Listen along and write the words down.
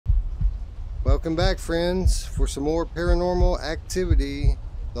Welcome back, friends, for some more Paranormal Activity,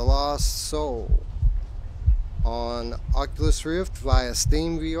 The Lost Soul, on Oculus Rift via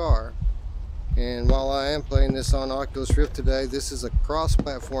Steam VR. And while I am playing this on Oculus Rift today, this is a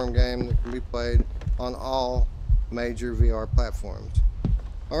cross-platform game that can be played on all major VR platforms.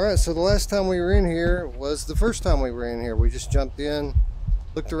 Alright, so the last time we were in here was the first time we were in here. We just jumped in,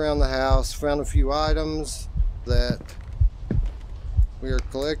 looked around the house, found a few items that we are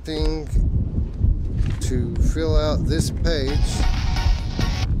collecting to fill out this page.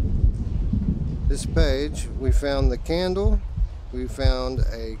 This page, we found the candle, we found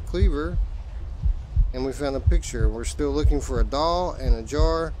a cleaver, and we found a picture. We're still looking for a doll and a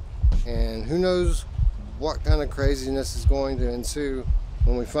jar, and who knows what kind of craziness is going to ensue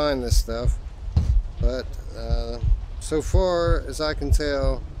when we find this stuff. But so far as I can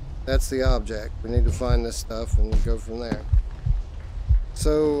tell, that's the object. We need to find this stuff and go from there.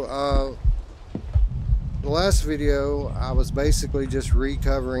 So the last video, I was basically just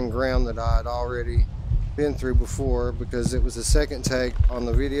recovering ground that I had already been through before, because it was the second take on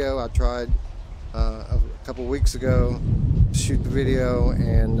the video. I tried a couple weeks ago to shoot the video,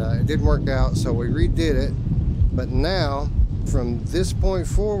 and it didn't work out, so we redid it. But now, from this point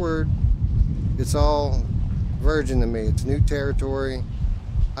forward, it's all virgin to me. It's new territory.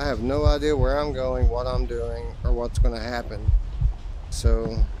 I have no idea where I'm going, what I'm doing, or what's going to happen.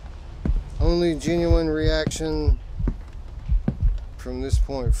 So only genuine reaction from this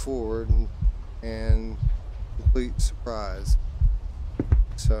point forward, and complete surprise.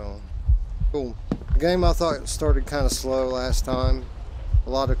 So cool. The game, I thought, started kind of slow last time.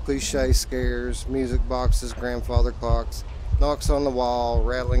 A lot of cliche scares, music boxes, grandfather clocks, knocks on the wall,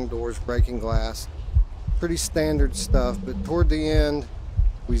 rattling doors, breaking glass. Pretty standard stuff, but toward the end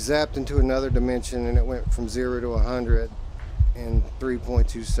we zapped into another dimension, and it went from 0 to 100 in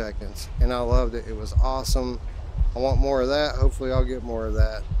 3.2 seconds, and I loved it. It was awesome. I want more of that. Hopefully I'll get more of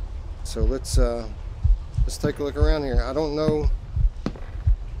that. So let's take a look around here. I don't know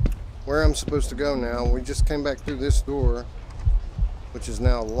where I'm supposed to go now. We just came back through this door, which is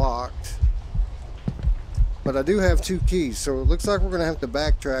now locked, but I do have 2 keys, so it looks like we're gonna have to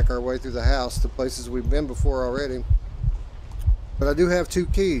backtrack our way through the house to places we've been before already. But I do have 2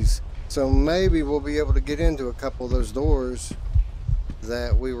 keys, so maybe we'll be able to get into a couple of those doors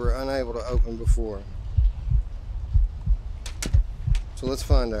that we were unable to open before. So let's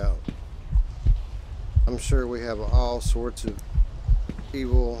find out. I'm sure we have all sorts of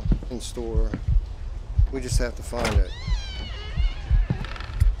evil in store. We just have to find it.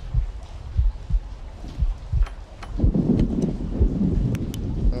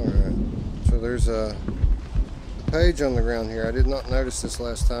 Alright, so there's a page on the ground here. I did not notice this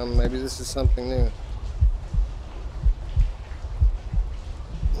last time. Maybe this is something new.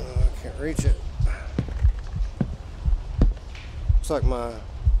 I can't reach it. Looks like my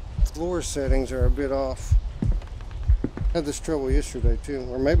floor settings are a bit off. I had this trouble yesterday too,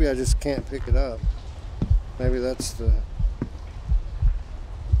 or maybe I just can't pick it up. Maybe that's the...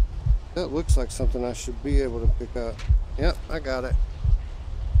 That looks like something I should be able to pick up. Yep, I got it.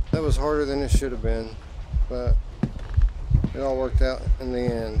 That was harder than it should have been, but it all worked out in the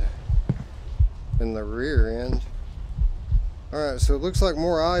end. In the rear end. Alright, so it looks like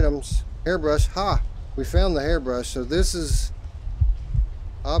more items. Hairbrush. Ha! We found the hairbrush. So this is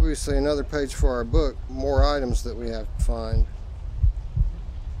obviously another page for our book. More items that we have to find.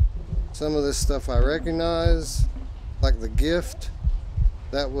 Some of this stuff I recognize, like the gift.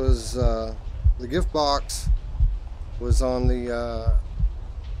 That was the gift box was on the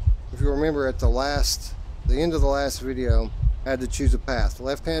if you remember at the end of the last video, I had to choose a path.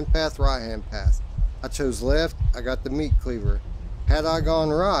 Left-hand path, right-hand path. I chose left. I got the meat cleaver. Had I gone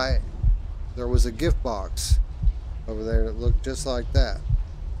right, there was a gift box over there that looked just like that.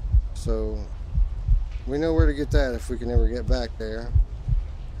 So we know where to get that if we can ever get back there.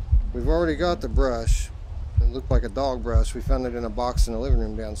 We've already got the brush. It looked like a dog brush. We found it in a box in the living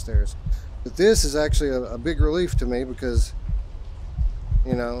room downstairs. But this is actually a big relief to me, because,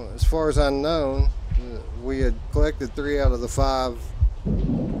 you know, as far as I've known, we had collected 3 out of the 5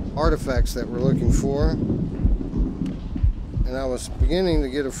 artifacts that we're looking for, and I was beginning to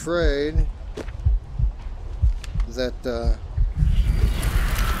get afraid that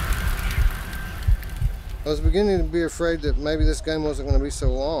maybe this game wasn't going to be so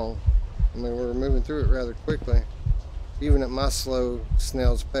long. I mean, we were moving through it rather quickly, even at my slow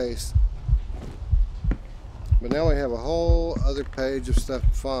snail's pace. But now we have a whole other page of stuff to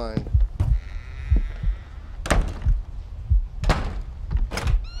find.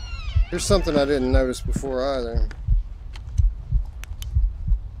 Here's something I didn't notice before either.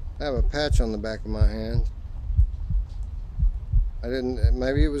 I have a patch on the back of my hand. I didn't,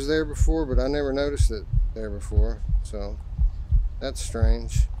 maybe it was there before, but I never noticed it there before. So that's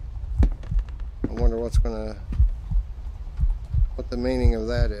strange. I wonder what the meaning of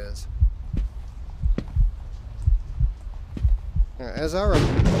that is. Now, as I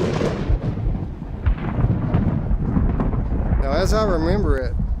remember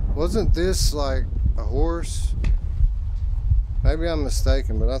it, wasn't this like a horse? Maybe I'm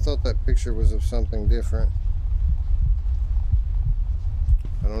mistaken, but I thought that picture was of something different.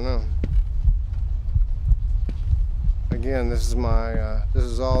 I don't know. Again, this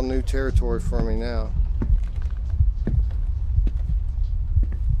is all new territory for me now.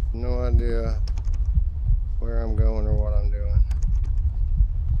 No idea where I'm going or what I'm doing.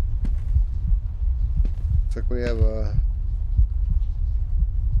 Looks like we have a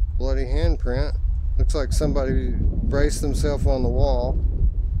bloody handprint. Looks like somebody braced themselves on the wall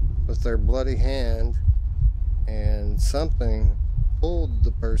with their bloody hand and something pulled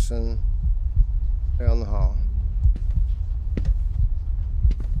the person down the hall.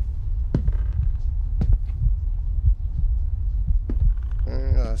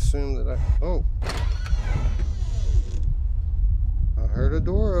 And I assume that oh, I heard a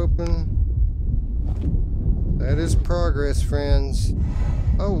door open. That is progress, friends.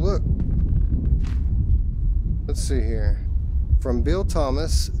 Oh, look. Let's see here. From Bill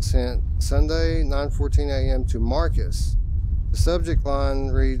Thomas, sent Sunday 9:14 a.m. to Marcus. The subject line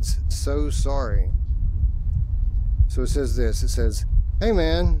reads, "So sorry." So it says this. It says, "Hey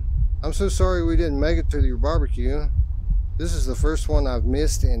man, I'm so sorry we didn't make it to your barbecue. This is the first one I've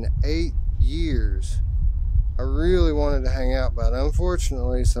missed in 8 years. I really wanted to hang out, but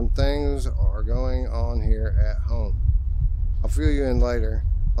unfortunately some things are going on here at home. I'll fill you in later.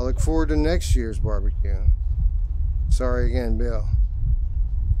 I look forward to next year's barbecue. Sorry again, Bill."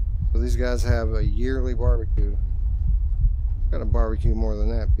 So these guys have a yearly barbecue. Got a barbecue more than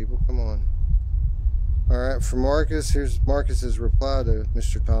that, people. Come on. Alright, for Marcus, here's Marcus's reply to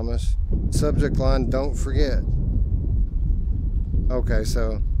Mr. Thomas. Subject line, "Don't forget." Okay,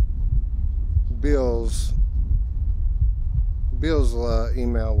 so Bill's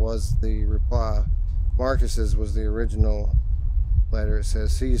email was the reply. Marcus's was the original letter. It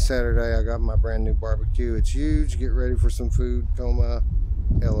says, "See you Saturday. I got my brand new barbecue. It's huge. Get ready for some food, coma,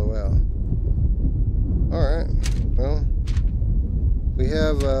 LOL." Alright, well, we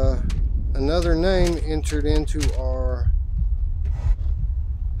have another name entered into our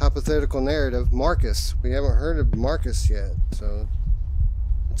hypothetical narrative, Marcus. We haven't heard of Marcus yet, so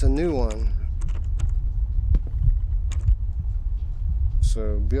it's a new one.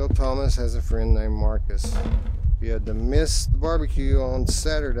 So Bill Thomas has a friend named Marcus. He had to miss the barbecue on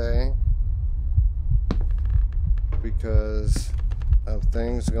Saturday because of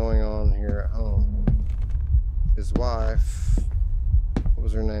things going on here at home. His wife, what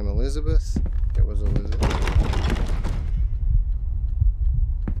was her name? Elizabeth? It was Elizabeth.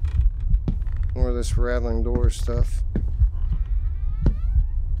 More of this rattling door stuff.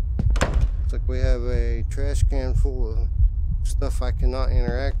 Looks like we have a trash can full of stuff I cannot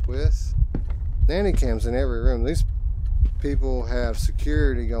interact with. Nanny cams in every room. These people have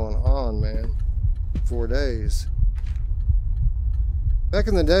security going on, man. 4 days. Back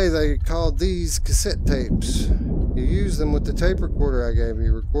in the day, they called these cassette tapes. You use them with the tape recorder I gave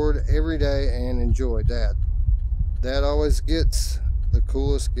you. Record every day and enjoy. Dad always gets the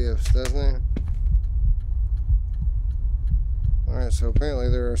coolest gifts, doesn't he? Alright, so apparently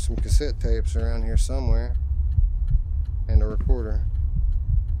there are some cassette tapes around here somewhere. And a recorder.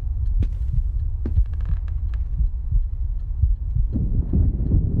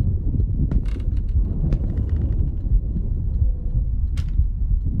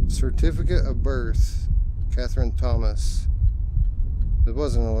 Certificate of birth, Catherine Thomas. It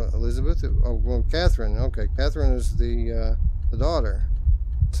wasn't Elizabeth. Oh, well, Catherine. Okay, Catherine is the daughter.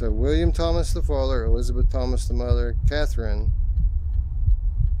 So William Thomas the father, Elizabeth Thomas the mother, Catherine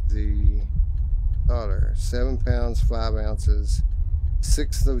the daughter. 7 pounds 5 ounces.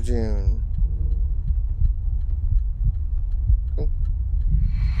 6th of June. Cool.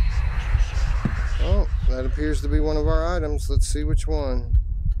 Oh, that appears to be one of our items. Let's see which one.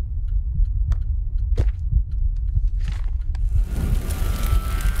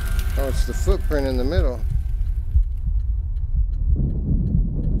 Oh, it's the footprint in the middle.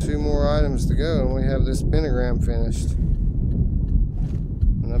 2 more items to go and we have this pentagram finished.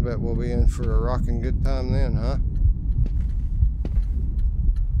 And I bet we'll be in for a rocking good time then, huh?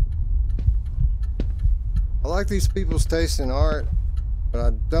 I like these people's taste in art, but I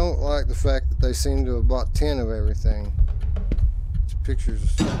don't like the fact that they seem to have bought 10 of everything. It's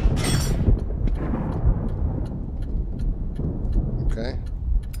pictures. Okay.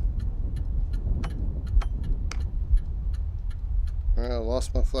 Alright, I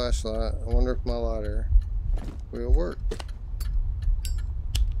lost my flashlight. I wonder if my lighter will work.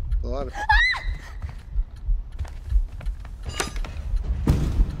 The lighter.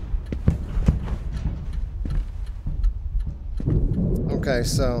 Okay,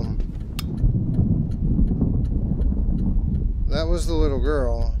 so that was the little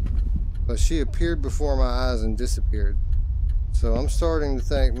girl, but she appeared before my eyes and disappeared. So I'm starting to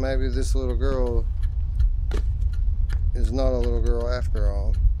think maybe this little girl is not a little girl after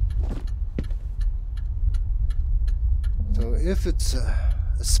all. So if it's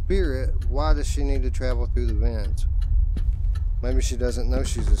a spirit, why does she need to travel through the vents? Maybe she doesn't know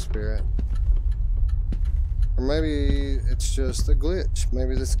she's a spirit. Or maybe it's just a glitch.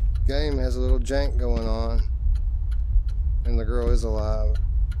 Maybe this game has a little jank going on and the girl is alive.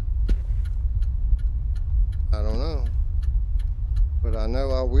 I don't know. But I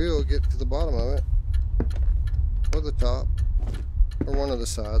know I will get to the bottom of it. Or the top. Or one of the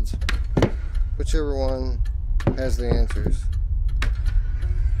sides. Whichever one has the answers.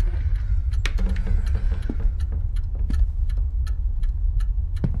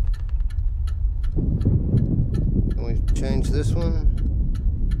 Can we change this one?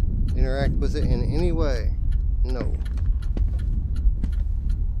 Interact with it in any way? No.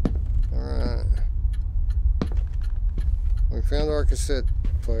 Alright. We found our cassette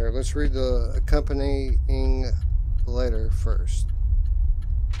player. Let's read the accompanying letter first.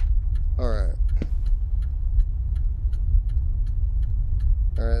 Alright.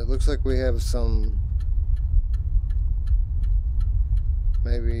 Alright, it looks like we have some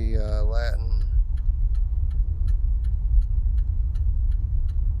maybe Latin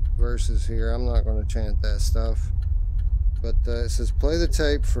verses here. I'm not going to chant that stuff. But it says play the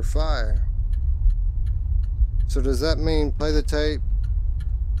tape for fire. So does that mean play the tape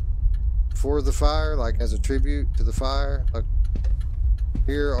for the fire, like as a tribute to the fire? Like,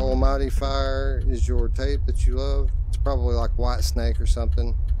 here, almighty fire is your tape that you love. It's probably like White Snake or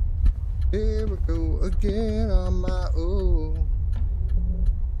something. Here we go again on my own,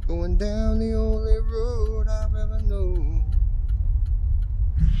 going down the only road I've ever known.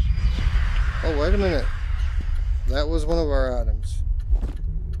 Oh, wait a minute. That was one of our items.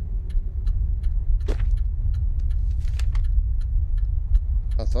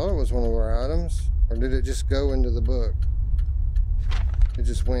 I thought it was one of our items. Or did it just go into the book? It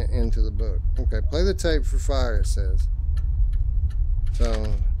just went into the book. Okay, play the tape for fire, it says. So,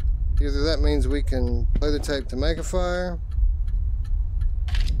 either that means we can play the tape to make a fire,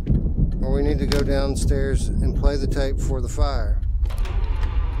 or we need to go downstairs and play the tape for the fire.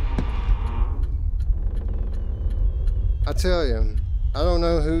 I tell you, I don't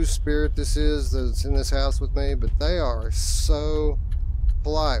know whose spirit this is that's in this house with me, but they are so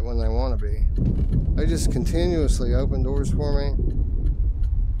polite when they want to be. They just continuously open doors for me.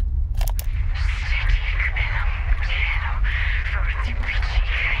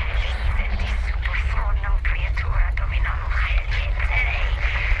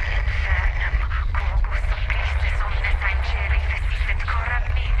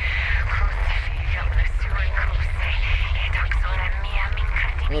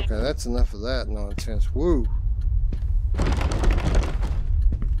 Okay, that's enough of that nonsense. Woo!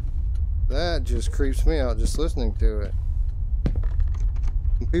 That just creeps me out just listening to it.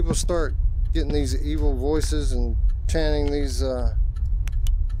 When people start getting these evil voices and chanting these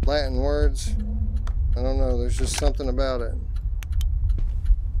Latin words, I don't know, there's just something about it.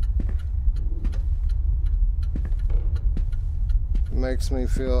 It makes me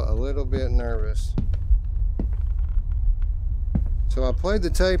feel a little bit nervous. So I played the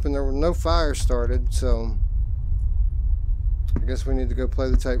tape and there were no fire started, so I guess we need to go play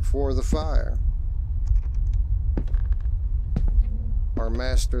the tape for the fire. Our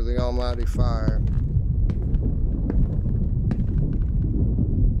master, the almighty fire.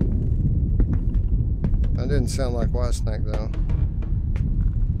 That didn't sound like White Snake though.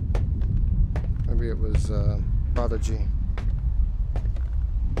 Maybe it was Prodigy.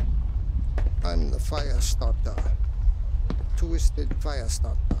 I'm the fire starter. Twisted fire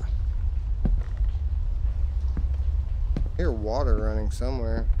starter. I hear water running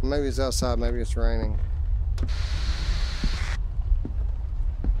somewhere. Maybe it's outside, maybe it's raining.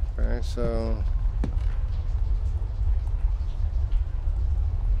 Okay, so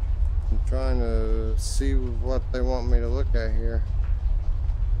I'm trying to see what they want me to look at here.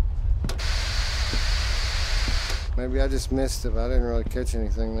 Maybe I just missed it. I didn't really catch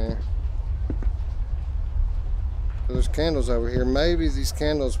anything there. There's candles over here. Maybe these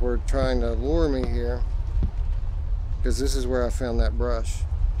candles were trying to lure me here, because this is where I found that brush.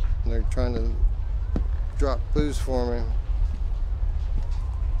 And they're trying to drop clues for me.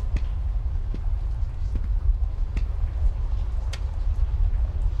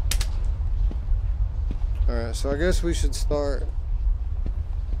 Alright, so I guess we should start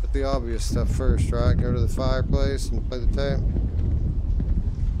with the obvious stuff first, right? Go to the fireplace and play the tape.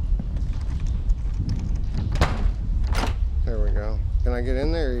 There we go. Can I get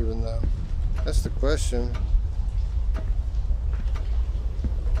in there even though? That's the question.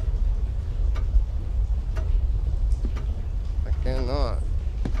 I cannot.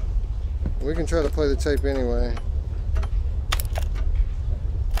 We can try to play the tape anyway.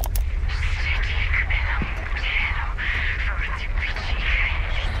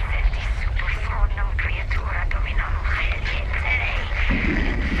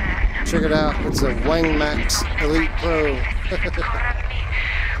 Check it out, it's a Wang Max Elite Pro.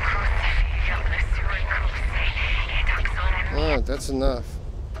 Alright, that's enough.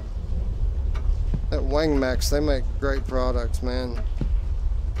 That Wang Max, they make great products, man.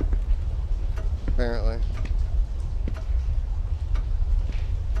 Apparently.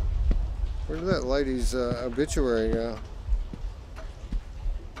 Where did that lady's obituary go?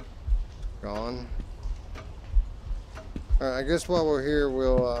 Gone. Alright, I guess while we're here,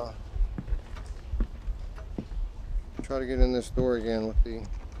 we'll try to get in this door again with the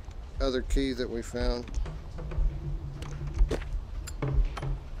other key that we found.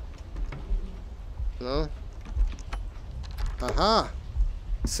 No? Aha!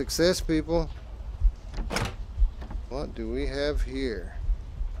 Success, people. What do we have here?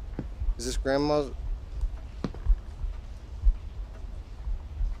 Is this Grandma's?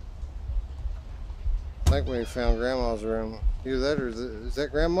 I think we found Grandma's room. Either that or is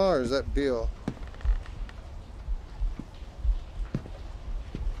that Grandma or is that Bill?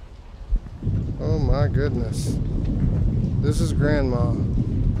 Oh my goodness. This is Grandma.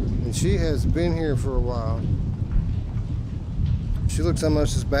 And she has been here for a while. She looks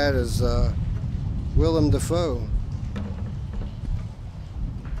almost as bad as Willem Dafoe.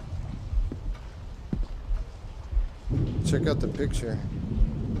 Check out the picture.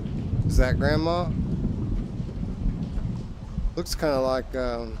 Is that Grandma? Looks kind of like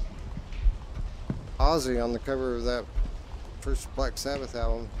Ozzy on the cover of that first Black Sabbath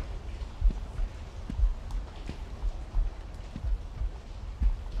album.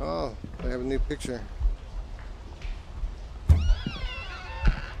 Oh, they have a new picture.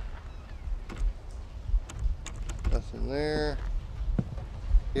 Nothing there.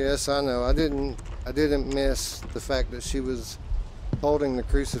 Yes, I know. I didn't miss the fact that she was holding the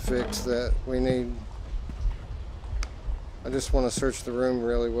crucifix that we need. I just want to search the room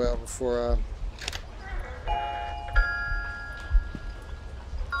really well before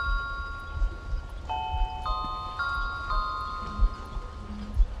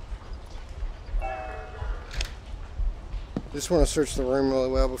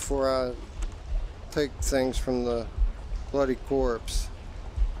I take things from the bloody corpse,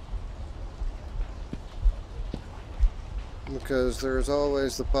 because there's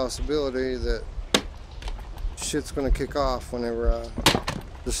always the possibility that shit's gonna kick off whenever I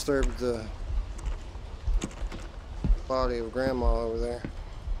disturb the body of Grandma over there.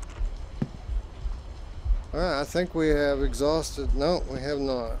 Alright, I think we have exhausted. No, we have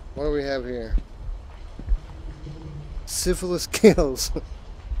not. What do we have here? Syphilis kills.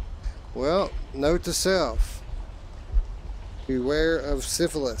 Well, note to self: beware of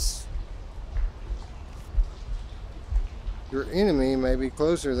syphilis. Your enemy may be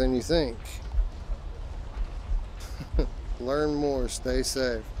closer than you think. Learn more, stay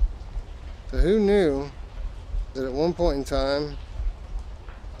safe. So who knew that at one point in time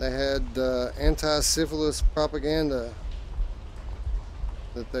they had anti-syphilis propaganda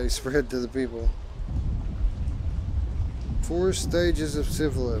that they spread to the people? 4 stages of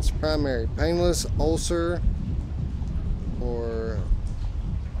syphilis. Primary: painless ulcer or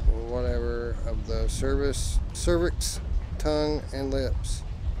whatever of the cervix, tongue, and lips.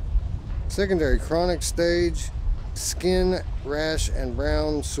 Secondary: chronic stage: skin rash and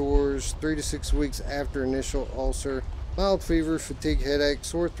brown sores 3 to 6 weeks after initial ulcer. Mild fever, fatigue, headache,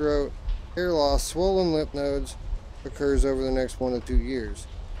 sore throat, hair loss, swollen lymph nodes. Occurs over the next 1 to 2 years.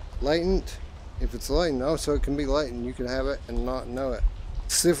 Latent: if it's latent, oh, so it can be latent. You could have it and not know it.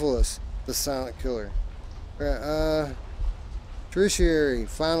 Syphilis, the silent killer. Tertiary: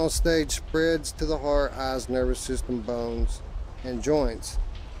 final stage, spreads to the heart, eyes, nervous system, bones, and joints.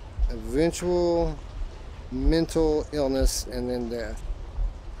 Eventual mental illness and then death.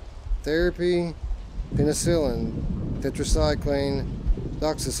 Therapy: penicillin, tetracycline,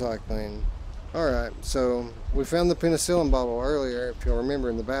 doxycycline. Alright, so we found the penicillin bottle earlier, if you'll remember,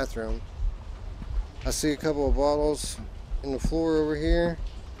 in the bathroom. I see a couple of bottles in the floor over here.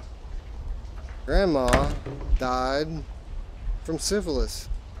 Grandma died from syphilis.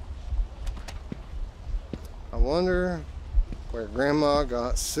 I wonder where Grandma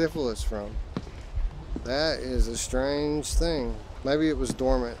got syphilis from. That is a strange thing. Maybe it was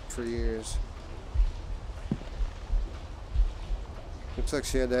dormant for years. Looks like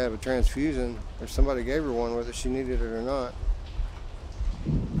she had to have a transfusion, or somebody gave her one, whether she needed it or not.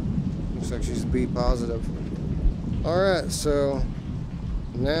 Looks like she's B positive. Alright, so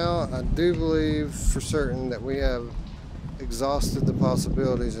now I do believe for certain that we have exhausted the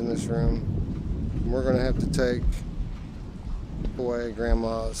possibilities in this room. And we're going to have to take away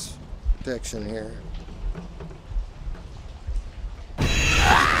Grandma's protection here.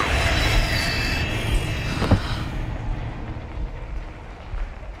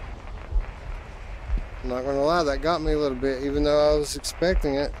 I'm not going to lie, that got me a little bit, even though I was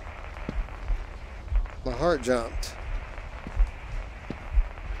expecting it. My heart jumped.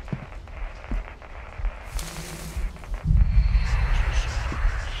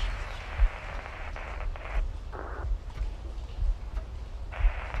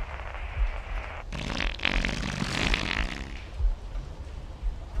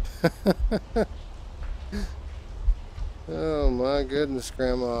 Oh my goodness,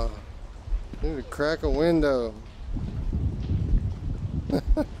 Grandma. I need to crack a window. I'd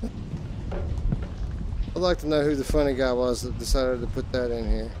like to know who the funny guy was that decided to put that in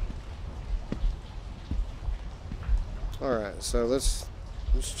here. Alright, so let's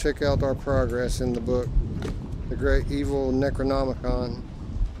check out our progress in the book. The Great Evil Necronomicon.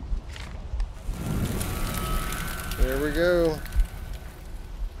 There we go.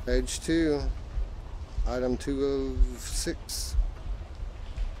 Page 2. Item 206.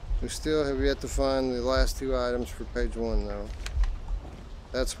 We still have yet to find the last two items for page 1 though.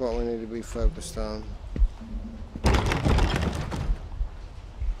 That's what we need to be focused on.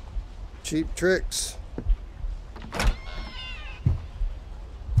 Cheap tricks.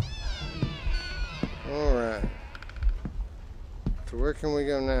 Alright. So where can we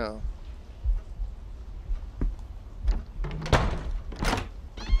go now?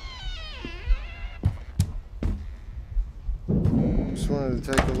 Just wanted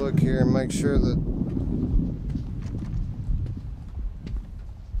to take a look here and make sure that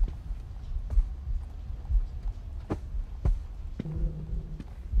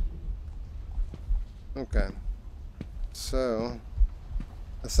okay. So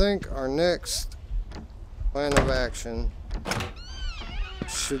I think our next plan of action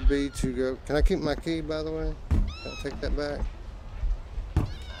should be to go. Can I keep my key, by the way? Can I take that back?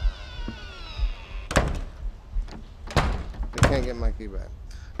 I can't get my key back.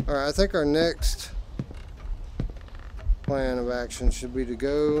 Alright, I think our next plan of action should be to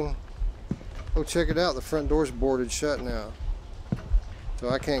go. Oh, check it out. The front door's boarded shut now. So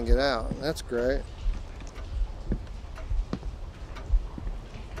I can't get out. That's great.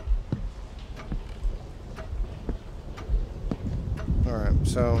 Alright,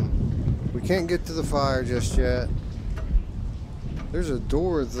 so we can't get to the fire just yet. There's a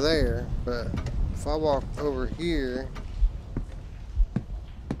door there, but if I walk over here,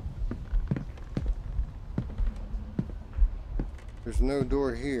 there's no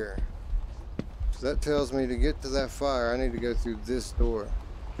door here. So that tells me to get to that fire, I need to go through this door.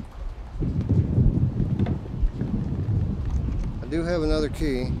 I do have another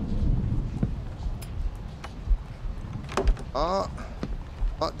key.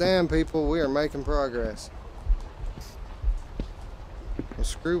 Hot damn, people, we are making progress. Well,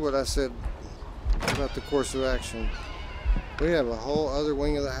 screw what I said about the course of action. We have a whole other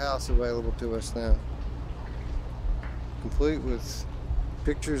wing of the house available to us now. Complete with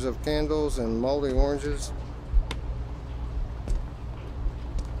pictures of candles and moldy oranges.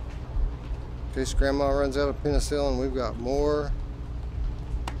 In case Grandma runs out of penicillin, we've got more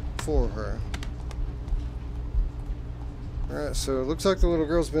for her. Alright, so it looks like the little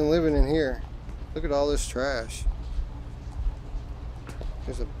girl's been living in here. Look at all this trash.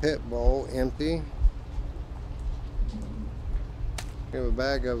 There's a pet bowl, empty. We have a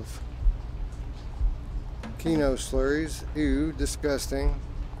bag of Kino slurries. Ew, disgusting.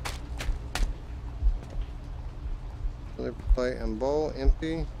 Another plate and bowl,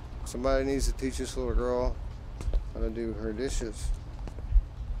 empty. Somebody needs to teach this little girl how to do her dishes.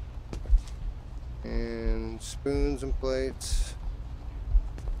 And spoons and plates.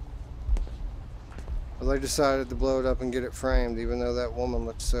 Well, they decided to blow it up and get it framed, even though that woman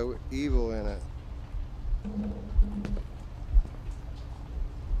looked so evil in it.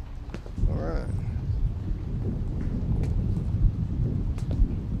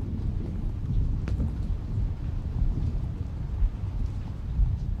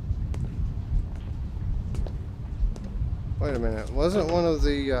 minute. Wasn't one of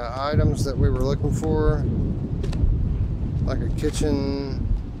the items that we were looking for like a kitchen?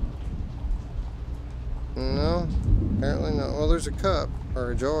 No, apparently not. Well, there's a cup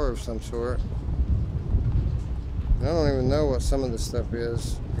or a jar of some sort. I don't even know what some of this stuff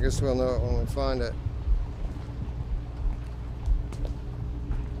is. I guess we'll know it when we find it.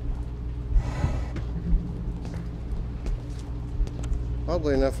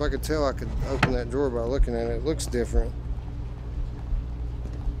 Oddly enough, I could tell I could open that drawer by looking at it. It looks different.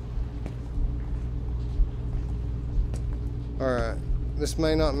 Alright, this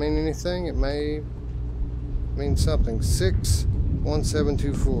may not mean anything. It may mean something.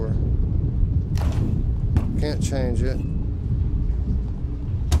 61724. Can't change it.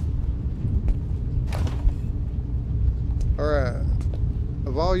 Alright,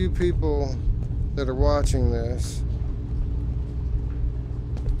 of all you people that are watching this,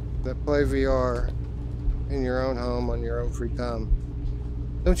 that play VR in your own home on your own free time,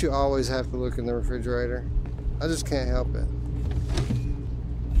 don't you always have to look in the refrigerator? I just can't help it.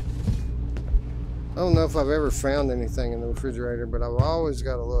 I don't know if I've ever found anything in the refrigerator, but I've always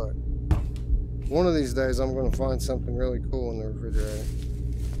got to look. One of these days I'm going to find something really cool in the refrigerator.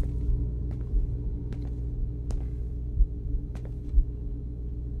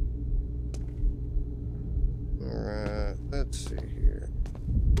 Alright, let's see here.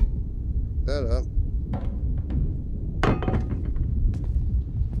 That up.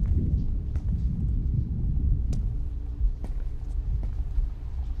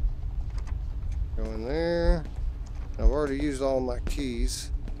 Go in there. I've already used all my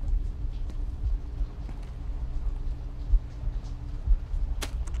keys.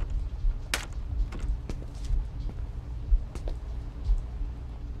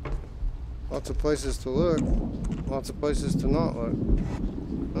 Lots of places to look, lots of places to not look.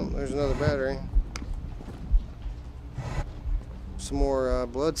 Oh, there's another battery. Some more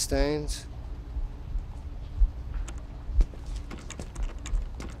blood stains.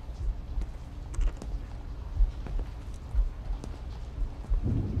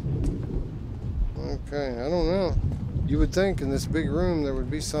 Okay, I don't know. You would think in this big room there would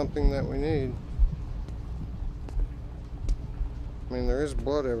be something that we need. I mean, there is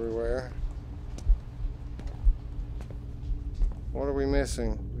blood everywhere. What are we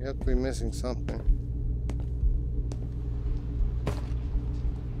missing? We have to be missing something.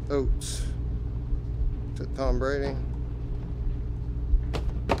 Oats. Is it Tom Brady?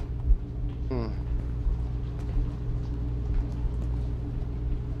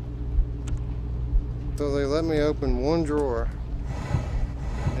 So they let me open one drawer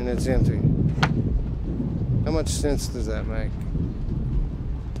and it's empty. How much sense does that make?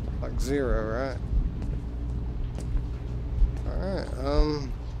 Like zero, right? Alright,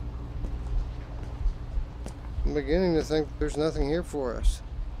 I'm beginning to think there's nothing here for us.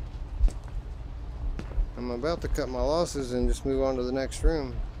 I'm about to cut my losses and just move on to the next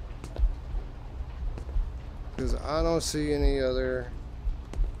room, because I don't see any other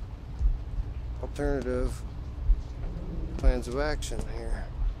alternative plans of action here.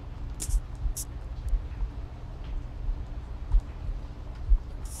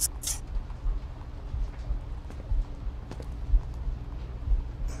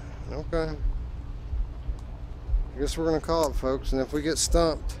 Okay. I guess we're gonna call it, folks, and if we get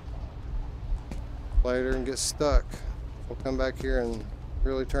stumped later and get stuck, we'll come back here and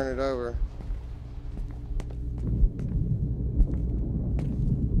really turn it over.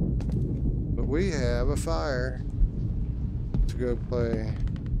 But we have a fire to go play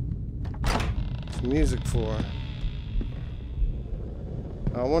some music for.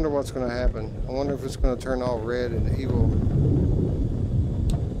 I wonder what's gonna happen. I wonder if it's gonna turn all red and evil.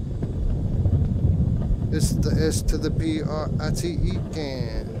 It's the S to the P-R-I-T-E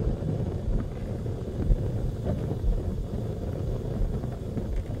can.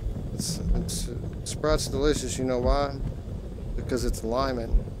 Sprite's delicious, you know why? Because it's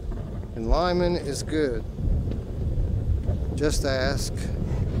limon. And limon is good. Just ask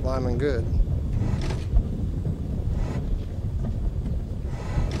Limon Good.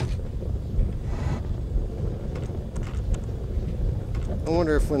 I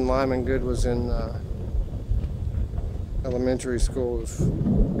wonder if when Limon Good was in elementary schools,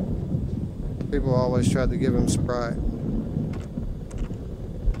 people always tried to give him Sprite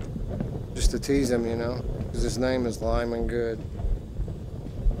just to tease him, you know, because his name is Limon Good.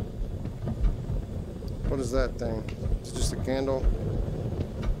 What is that thing? Is it just a candle?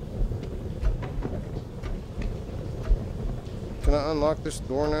 Can I unlock this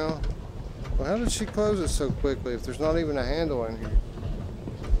door now? Well, how did she close it so quickly if there's not even a handle in here?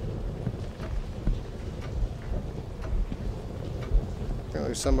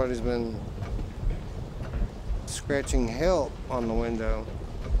 Apparently somebody's been scratching help on the window.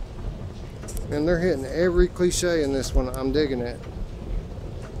 And they're hitting every cliche in this one. I'm digging it.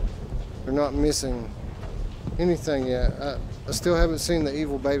 They're not missing anything yet. I still haven't seen the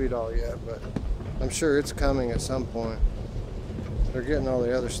evil baby doll yet, but I'm sure it's coming at some point. They're getting all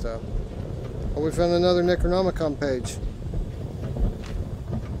the other stuff. Oh, we found another Necronomicon page.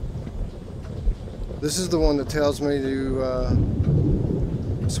 This is the one that tells me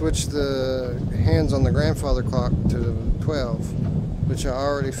to switch the hands on the grandfather clock to 12, which I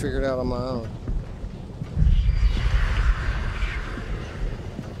already figured out on my own.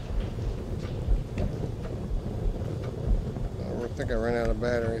 I think I ran out of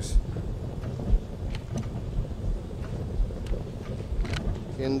batteries.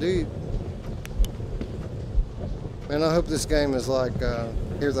 Indeed. Man, I hope this game is like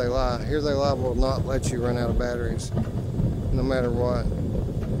Here They Lie. Here They Lie will not let you run out of batteries, no matter what.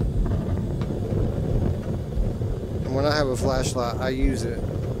 And when I have a flashlight, I use it.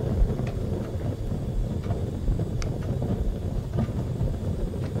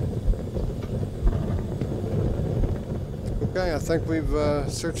 Okay, I think we've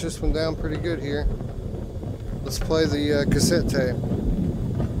searched this one down pretty good here. Let's play the cassette tape.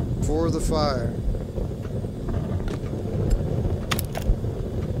 For the Fire.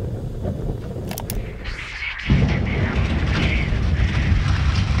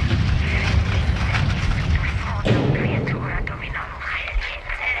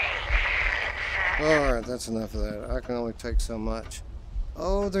 Alright, that's enough of that. I can only take so much.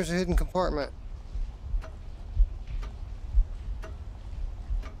 Oh, there's a hidden compartment.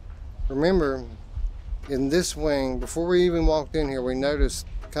 Remember, in this wing, before we even walked in here, we noticed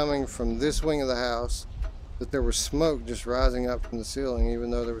coming from this wing of the house that there was smoke just rising up from the ceiling,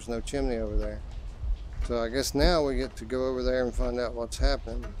 even though there was no chimney over there. So I guess now we get to go over there and find out what's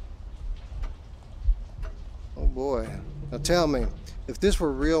happening. Oh boy. Now tell me, if this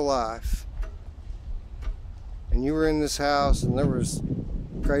were real life, and you were in this house and there was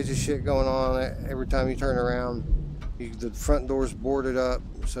crazy shit going on every time you turn around, the front door's boarded up,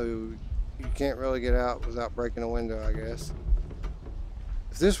 so you can't really get out without breaking a window, I guess.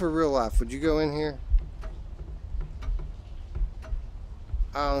 If this were real life, would you go in here?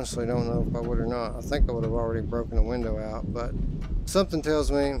 I honestly don't know if I would or not. I think I would have already broken a window out, but something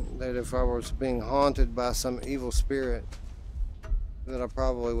tells me that if I was being haunted by some evil spirit, that I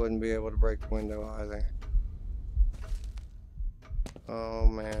probably wouldn't be able to break the window either. Oh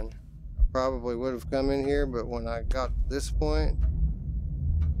man, I probably would have come in here, but when I got to this point,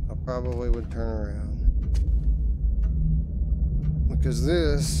 I probably would turn around. Because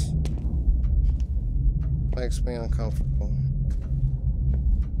this makes me uncomfortable.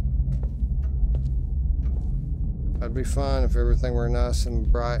 I'd be fine if everything were nice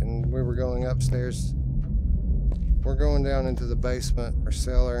and bright and we were going upstairs. We're going down into the basement or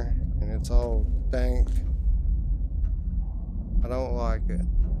cellar and it's all dank. I don't like it.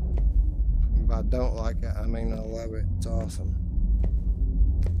 If I don't like it, I mean I love it. It's awesome.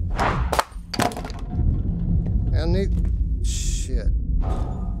 I need... Shit.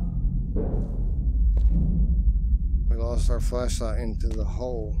 We lost our flashlight into the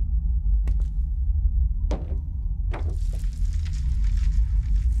hole.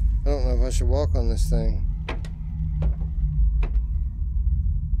 I don't know if I should walk on this thing.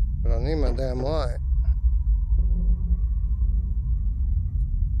 But I need my damn light.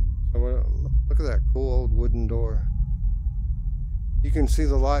 So look at that cool old wooden door. You can see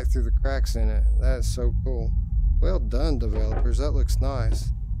the light through the cracks in it. That is so cool. Well done, developers. That looks nice.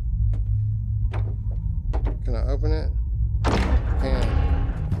 Can I open it? I can.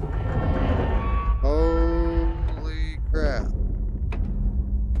 Holy crap.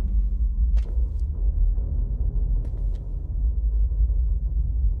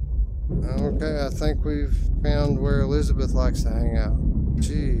 Okay, I think we've found where Elizabeth likes to hang out.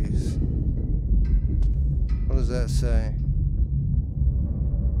 Jeez. What does that say?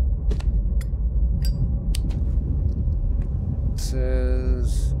 It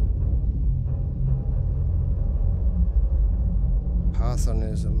says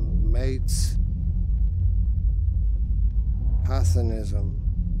Pythonism, mates. Pythonism,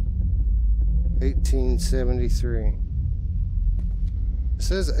 1873. It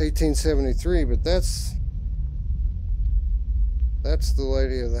says 1873, but that's the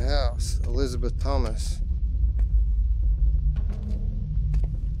lady of the house, Elizabeth Thomas.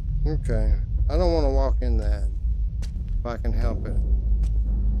 Okay, I don't want to walk in that if I can help it.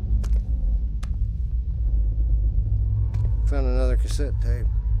 Found another cassette tape,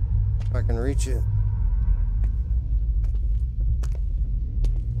 if I can reach it.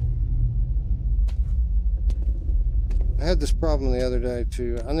 I had this problem the other day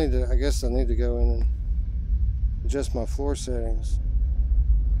too. I guess I need to go in and adjust my floor settings.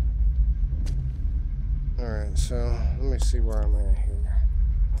 Alright, so let me see where I'm at here.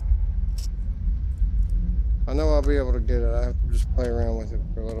 I know I'll be able to get it. I have to just play around with it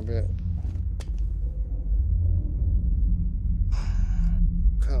for a little bit.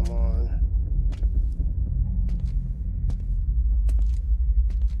 Come on.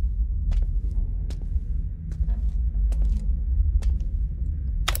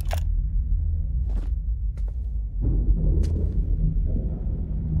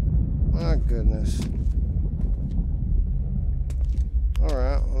 My goodness.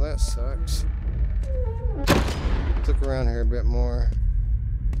 Alright, well that sucks. Let's look around here a bit more.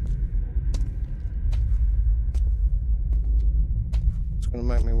 It's gonna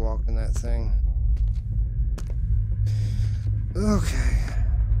make me walk in that thing. Okay.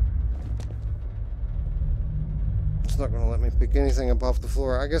 It's not gonna let me pick anything up off the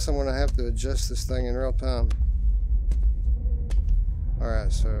floor. I guess I'm gonna have to adjust this thing in real time.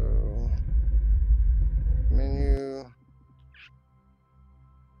 Alright, so menu,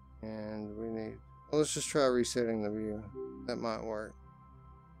 and we need, well, let's just try resetting the view. That might work.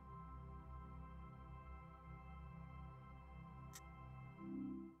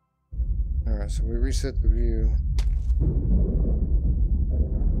 Alright, so we reset the view.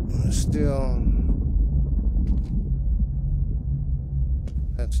 Still,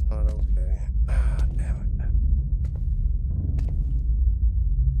 that's not okay. Ah, damn it.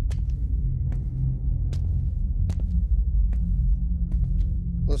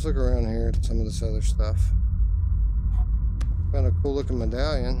 Let's look around here at some of this other stuff. Found a cool looking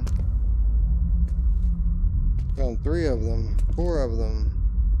medallion. Found 3 of them, 4 of them,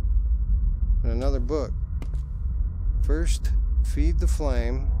 and another book. First, feed the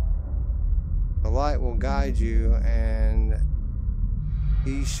flame. The light will guide you, and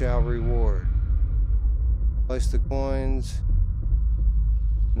he shall reward. Place the coins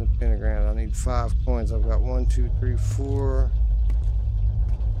in the pentagram. I need 5 coins. I've got 1, 2, 3, 4.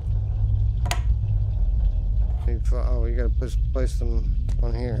 Oh, you gotta place them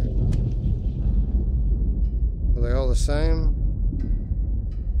on here. Are they all the same?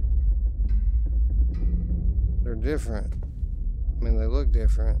 They're different. I mean, they look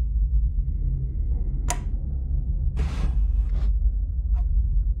different.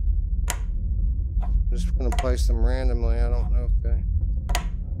 I'm just gonna place them randomly. I don't know if they...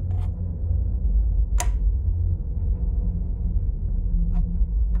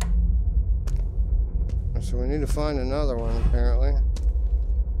 So we need to find another one, apparently.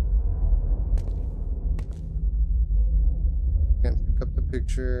 Can't pick up the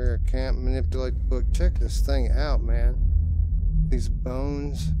picture. I can't manipulate the book. Check this thing out, man. These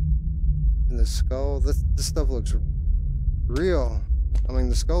bones and the skull. This stuff looks real. I mean,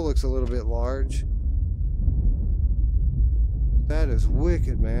 the skull looks a little bit large. That is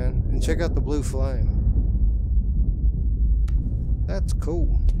wicked, man. And check out the blue flame. That's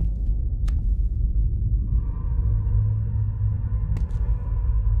cool.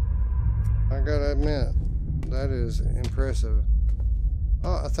 I gotta admit, that is impressive.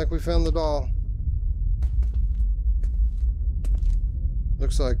 Oh, I think we found the doll.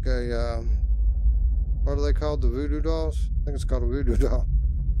 Looks like a, what are they called? The voodoo dolls? I think it's called a voodoo doll.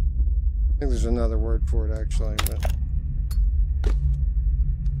 I think there's another word for it, actually, but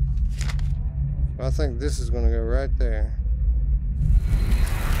I think this is gonna go right there.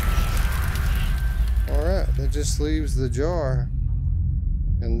 Alright, that just leaves the jar.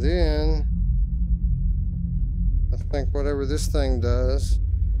 And then I think whatever this thing does,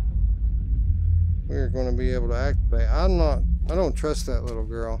 we're going to be able to activate. I don't trust that little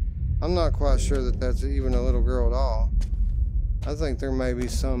girl. I'm not quite sure that that's even a little girl at all. I think there may be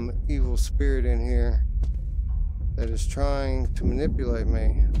some evil spirit in here that is trying to manipulate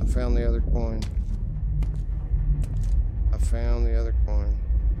me. I found the other coin. I found the other coin.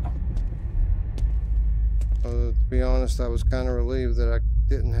 To be honest, I was kind of relieved that I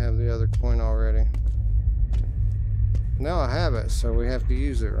didn't have the other coin already. Now I have it, so we have to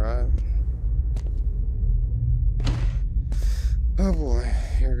use it, right? Oh boy,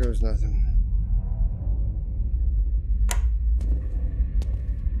 here goes nothing.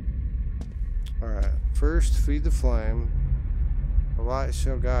 Alright, first feed the flame. The light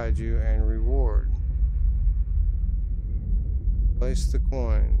shall guide you and reward. Place the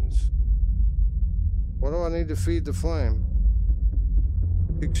coins. What do I need to feed the flame?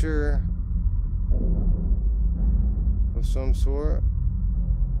 Picture of some sort.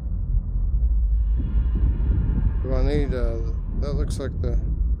 Do I need that looks like the,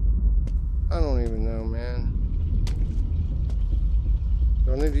 I don't even know, man.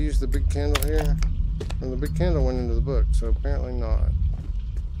 Do I need to use the big candle here? And the big candle went into the book, so apparently not.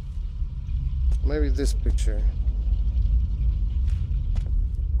 Maybe this picture.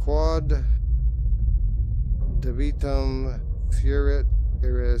 Quad debitum furit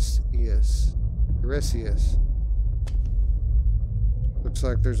eresius. Looks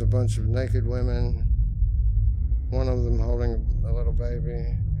like there's a bunch of naked women. One of them holding a little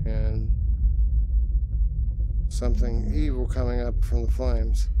baby, and something evil coming up from the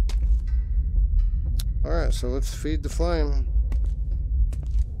flames. Alright, so let's feed the flame.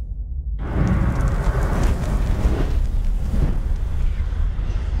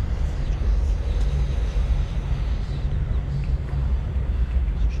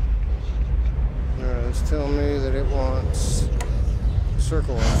 Alright, it's telling me that it wants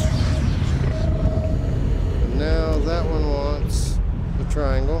circle one. And now that one wants the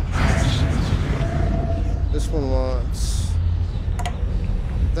triangle. This one wants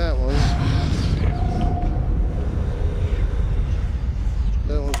that one.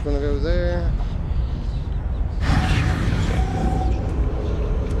 That one's going to go there.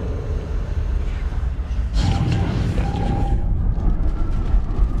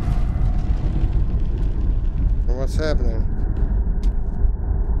 And what's happening?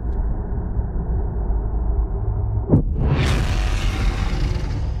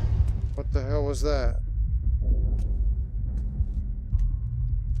 What the hell was that?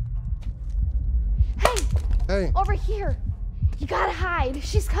 Hey! Over here! You gotta hide.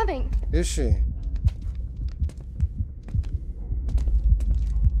 She's coming. Is she?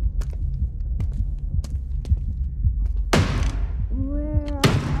 Where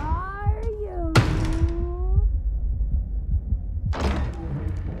are you?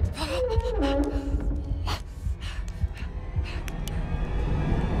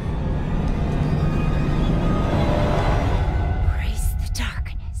 Embrace the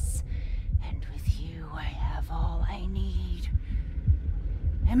darkness, and with you I have all I need.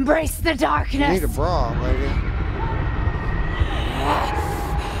 Embrace the darkness! You need a bra, lady.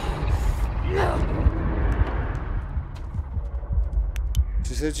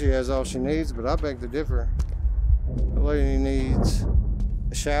 She said she has all she needs, but I beg to differ. The lady needs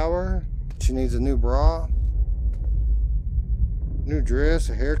a shower. She needs a new bra, new dress,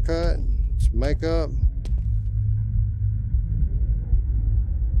 a haircut, some makeup.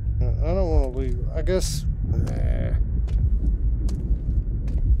 I don't want to leave. I guess. Nah.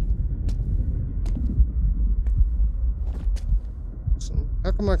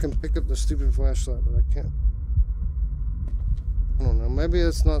 How come I can pick up the stupid flashlight, but I can't? I don't know. Maybe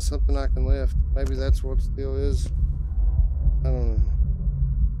it's not something I can lift. Maybe that's what the deal is. I don't know.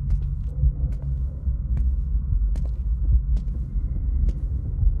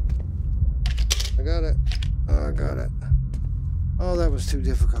 I got it. Oh, I got it. Oh, that was too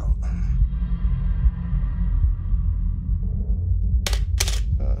difficult.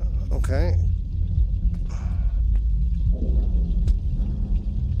 Okay.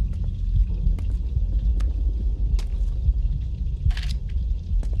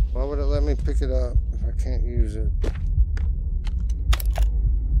 Why would it let me pick it up if I can't use it?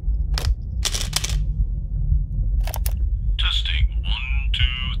 Testing 1, 2,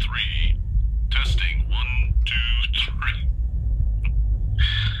 3. Testing 1, 2, 3.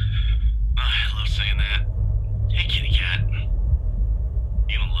 I love saying that. Hey, kitty cat.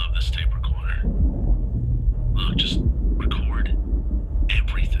 You're gonna love this tape recorder. Look, just record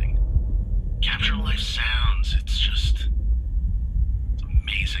everything. Capture life sounds. It's just...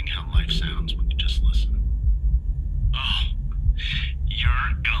 amazing how life sounds when you just listen. Oh,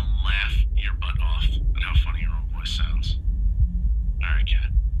 you're gonna laugh your butt off at how funny your own voice sounds. Alright,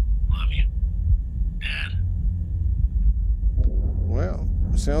 cat. Love you. Dad. Well,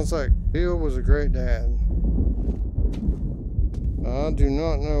 sounds like Bill was a great dad. I do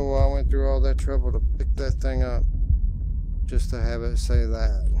not know why I went through all that trouble to pick that thing up just to have it say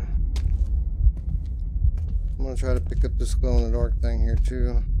that. I'm gonna try to pick up this glow-in-the-dark thing here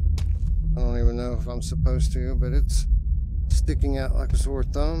too. I don't even know if I'm supposed to, but it's sticking out like a sore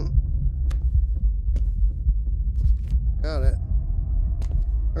thumb. Got it.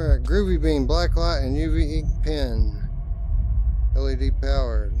 Alright, Groovy Beam, blacklight, and UV ink pen. LED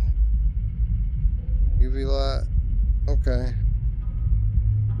powered. UV light. Okay.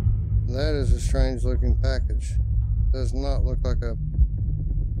 That is a strange looking package. Does not look like a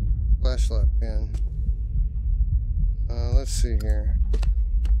flashlight pen. Let's see here.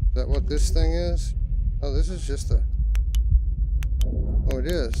 Is that what this thing is? Oh, this is just a... Oh, it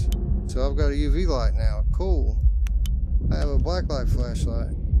is. So I've got a UV light now. Cool. I have a blacklight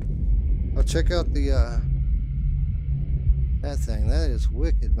flashlight. I'll check out the That thing, that is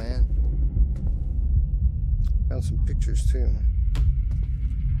wicked, man. Found some pictures too.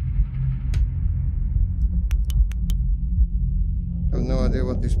 I have no idea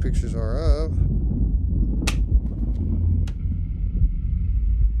what these pictures are of.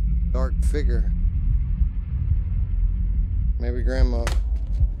 Dark figure. Maybe grandma.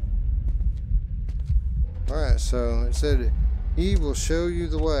 Alright, so it said, he will show you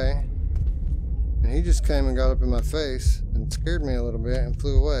the way. And he just came and got up in my face and scared me a little bit and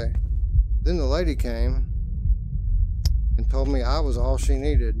flew away. Then the lady came and told me I was all she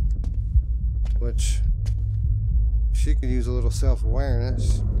needed, which she could use a little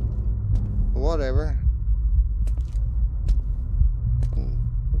self-awareness. Whatever.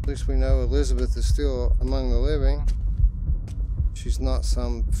 At least we know Elizabeth is still among the living. She's not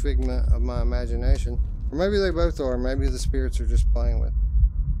some figment of my imagination. Or maybe they both are. Maybe the spirits are just playing with.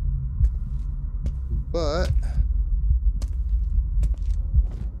 But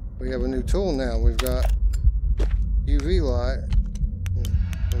we have a new tool now. We've got UV light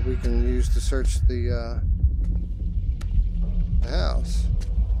that we can use to search the house.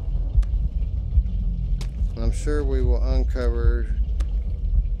 And I'm sure we will uncover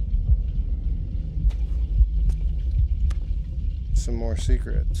some more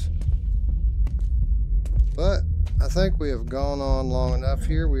secrets. But I think we have gone on long enough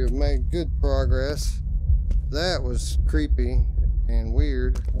here. We have made good progress. That was creepy and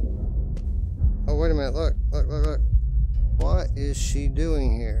weird. Oh, wait a minute. Look, look, look, look. What is she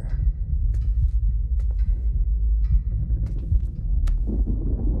doing here?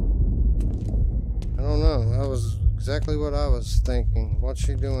 I don't know. That was exactly what I was thinking. What's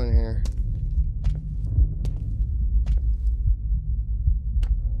she doing here?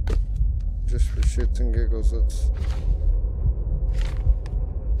 Just for shits and giggles, let's...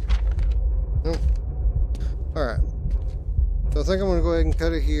 Nope. Alright. So I think I'm going to go ahead and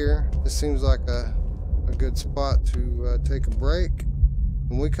cut it here. This seems like a good spot to take a break.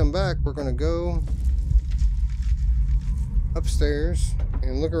 When we come back, we're going to go upstairs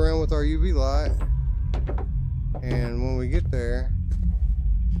and look around with our UV light. And when we get there,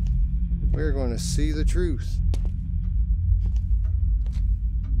 we're going to see the truth.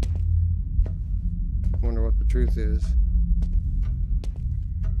 Wonder what the truth is.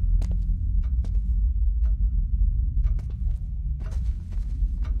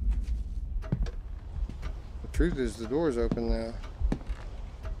 The truth is the door's open now.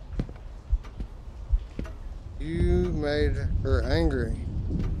 You made her angry.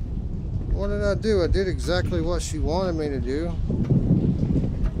 What did I do? I did exactly what she wanted me to do.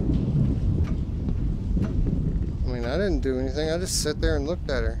 I mean, I didn't do anything. I just sat there and looked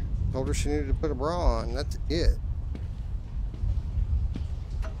at her. Told her she needed to put a bra on. That's it.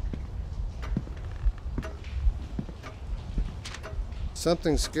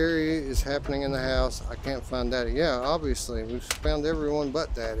 Something scary is happening in the house. I can't find Daddy. Yeah, obviously. We've found everyone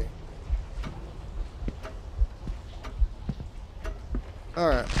but Daddy.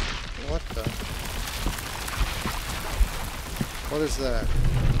 Alright. What the? What is that?